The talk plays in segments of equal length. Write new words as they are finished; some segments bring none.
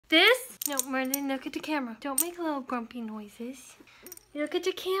This, no, Merlin, look at the camera. Don't make little grumpy noises. Look at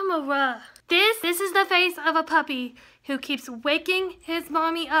the camera. This is the face of a puppy who keeps waking his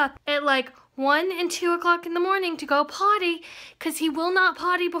mommy up at like 1 and 2 o'clock in the morning to go potty because he will not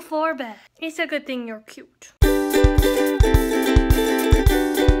potty before bed. It's a good thing you're cute.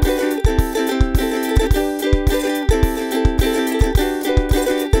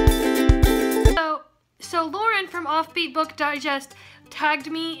 So Lauren from Offbeat Book Digest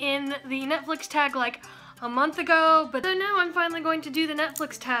tagged me in the Netflix tag like a month ago, but so now I'm finally going to do the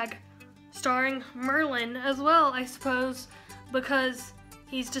Netflix tag starring Merlin as well, I suppose, because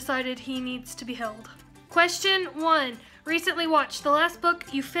he's decided he needs to be held. Question 1. Recently watched the last book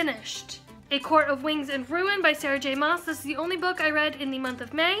you finished. A Court of Wings and Ruin by Sarah J. Maas. This is the only book I read in the month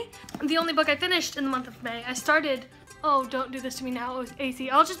of May. The only book I finished in the month of May. I started, oh, don't do this to me now, it was AC.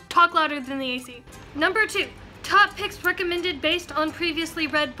 I'll just talk louder than the AC. Number 2. Top picks recommended based on previously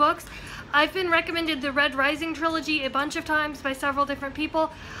read books. I've been recommended the Red Rising trilogy a bunch of times by several different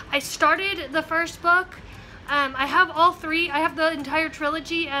people. I started the first book. I have all 3. I have the entire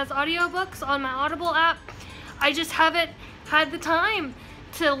trilogy as audiobooks on my Audible app. I just haven't had the time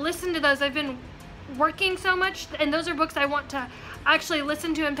to listen to those. I've been working so much, and those are books I want to actually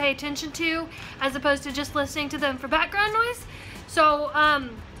listen to and pay attention to, as opposed to just listening to them for background noise. So I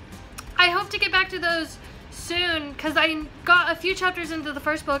hope to get back to those soon, because I got a few chapters into the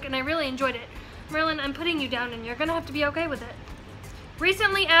first book and I really enjoyed it. Merlin, I'm putting you down and you're gonna have to be okay with it.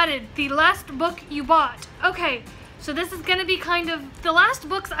 Recently added, the last book you bought. Okay, so this is gonna be kind of, the last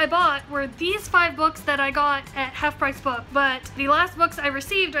books I bought were these 5 books that I got at Half Price Book, but the last books I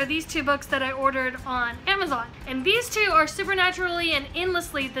received are these 2 books that I ordered on Amazon. And these 2 are Supernaturally and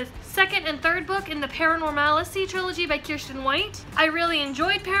Endlessly, the second and third book in the Paranormalicy trilogy by Kirsten White. I really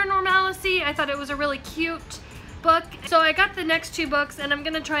enjoyed Paranormalicy. I thought it was a really cute book. So I got the next 2 books and I'm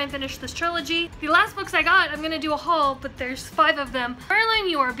gonna try and finish this trilogy. The last books I got, I'm gonna do a haul, but there's 5 of them. Merlin,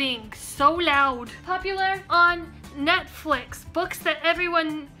 you are being so loud. Popular on Netflix, books that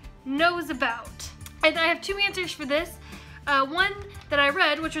everyone knows about. And I have 2 answers for this. One that I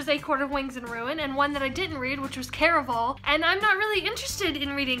read, which was A Court of Wings and Ruin, and one that I didn't read, which was Caraval. And I'm not really interested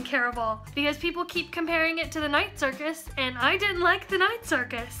in reading Caraval because people keep comparing it to The Night Circus, and I didn't like The Night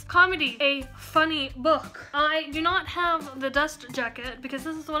Circus. Comedy, a funny book. I do not have The Dust Jacket because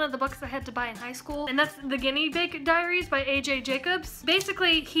this is one of the books I had to buy in high school, and that's The Guinea Pig Diaries by A.J. Jacobs.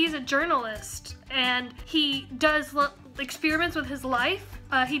 Basically, he's a journalist and he does experiments with his life.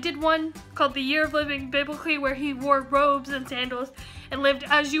 He did one called The Year of Living Biblically, where he wore robes and sandals and lived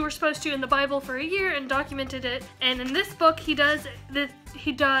as you were supposed to in the Bible for a year and documented it. And in this book, he does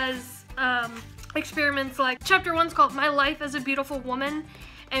experiments like, chapter 1's called My Life as a Beautiful Woman.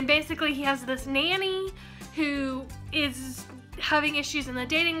 And basically he has this nanny who is having issues in the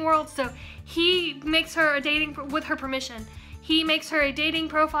dating world. So he makes her with her permission, he makes her a dating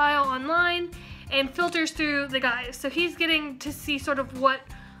profile online and filters through the guys. So he's getting to see sort of what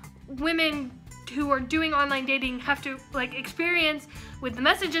women who are doing online dating have to like experience with the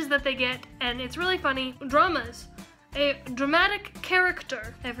messages that they get, and it's really funny. Dramas, a dramatic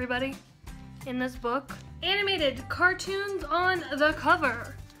character, everybody, in this book. Animated cartoons on the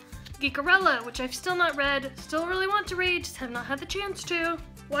cover. Geekarella, which I've still not read, still really want to read, just have not had the chance to.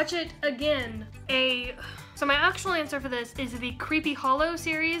 Watch it again. So my actual answer for this is the Creepy Hollow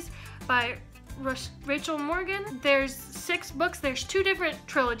series by Rachel Morgan. There's 6 books, there's 2 different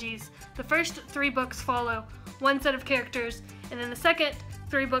trilogies. The first 3 books follow one set of characters, and then the second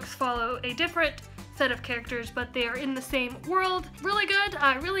 3 books follow a different set of characters, but they are in the same world. Really good,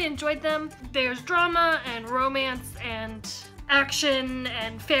 I really enjoyed them. There's drama and romance and action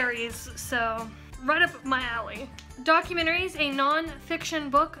and fairies, so right up my alley. Documentaries, a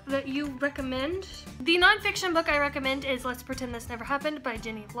non-fiction book that you recommend. The non-fiction book I recommend is Let's Pretend This Never Happened by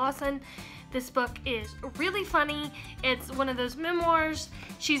Jenny Lawson. This book is really funny. It's one of those memoirs.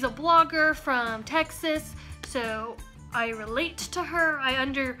 She's a blogger from Texas, so I relate to her.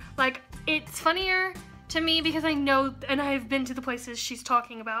 It's funnier to me because I know and I've been to the places she's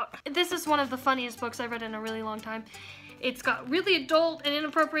talking about. This is one of the funniest books I've read in a really long time. It's got really adult and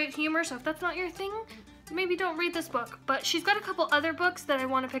inappropriate humor, so if that's not your thing, maybe don't read this book. But she's got a couple other books that I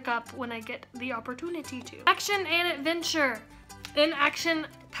want to pick up when I get the opportunity to. Action and adventure. An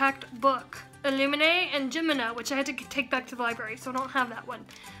action-packed book. Illumine and Gemina, which I had to take back to the library, so I don't have that one.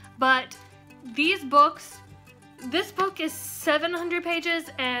 But these books, this book is 700 pages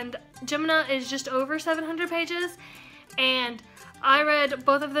and Gemina is just over 700 pages. And I read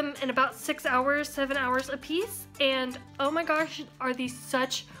both of them in about 6 hours, 7 hours a piece. And oh my gosh, are these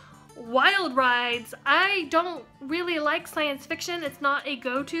such wild rides. I don't really like science fiction. It's not a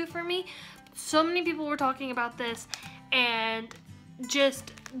go-to for me. So many people were talking about this, and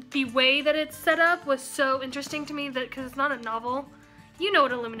just the way that it's set up was so interesting to me, that because it's not a novel. You know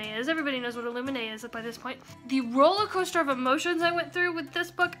what Illuminae is. Everybody knows what Illuminae is by this point. The roller coaster of emotions I went through with this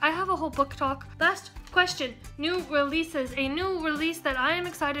book. I have a whole book talk. Last question. New releases. A new release that I am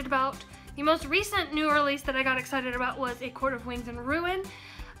excited about. The most recent new release that I got excited about was A Court of Wings and Ruin.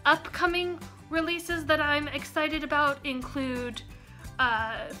 Upcoming releases that I'm excited about include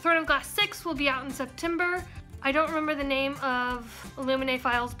Throne of Glass 6 will be out in September. I don't remember the name of Illuminae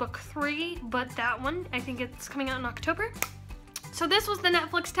Files Book 3, but that one, I think it's coming out in October. So this was the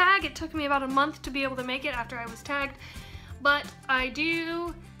Netflix tag. It took me about a month to be able to make it after I was tagged, but I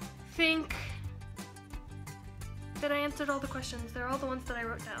do think that I answered all the questions. They're all the ones that I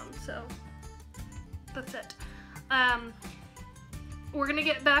wrote down, so that's it. We're gonna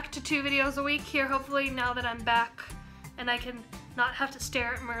get back to 2 videos a week here, hopefully, now that I'm back and I can not have to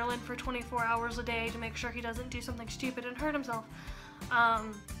stare at Merlin for 24 hours a day to make sure he doesn't do something stupid and hurt himself.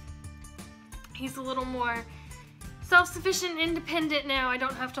 He's a little more self-sufficient, independent now. I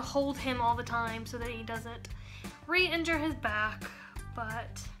don't have to hold him all the time so that he doesn't re-injure his back,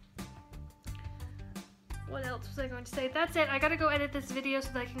 but what else was I going to say? That's it. I gotta go edit this video so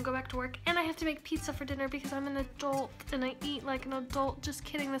that I can go back to work, and I have to make pizza for dinner because I'm an adult and I eat like an adult. Just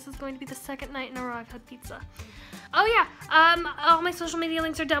kidding. This is going to be the 2nd night in a row I've had pizza. Oh yeah, all my social media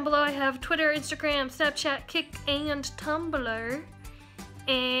links are down below. I have Twitter, Instagram, Snapchat, Kick, and Tumblr.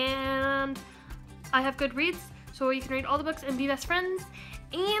 And I have Goodreads, so you can read all the books and be best friends.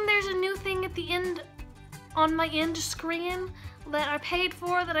 And there's a new thing at the end, on my end screen, that I paid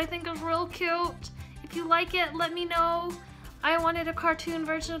for that I think is real cute. If you like it, let me know. I wanted a cartoon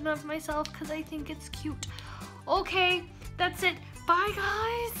version of myself because I think it's cute. Okay, that's it. Bye,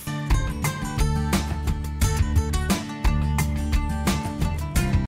 guys.